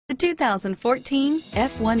The 2014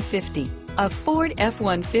 F-150. A Ford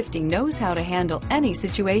F-150 knows how to handle any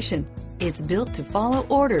situation. It's built to follow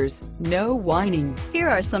orders, no whining. Here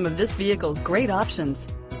are some of this vehicle's great options: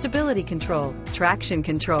 stability control, traction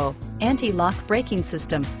control, anti-lock braking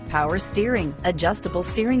system, power steering, adjustable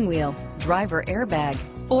steering wheel, driver airbag,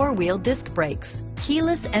 four-wheel disc brakes,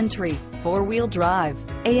 keyless entry, four-wheel drive,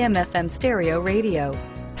 AM/FM stereo radio,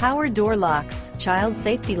 power door locks, child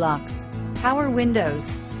safety locks, power windows,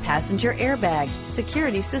 passenger airbag,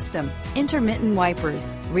 security system, intermittent wipers,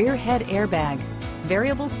 rear head airbag,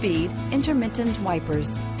 variable speed, intermittent wipers,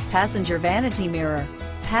 passenger vanity mirror,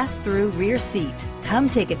 pass-through rear seat. Come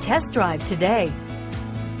take a test drive today.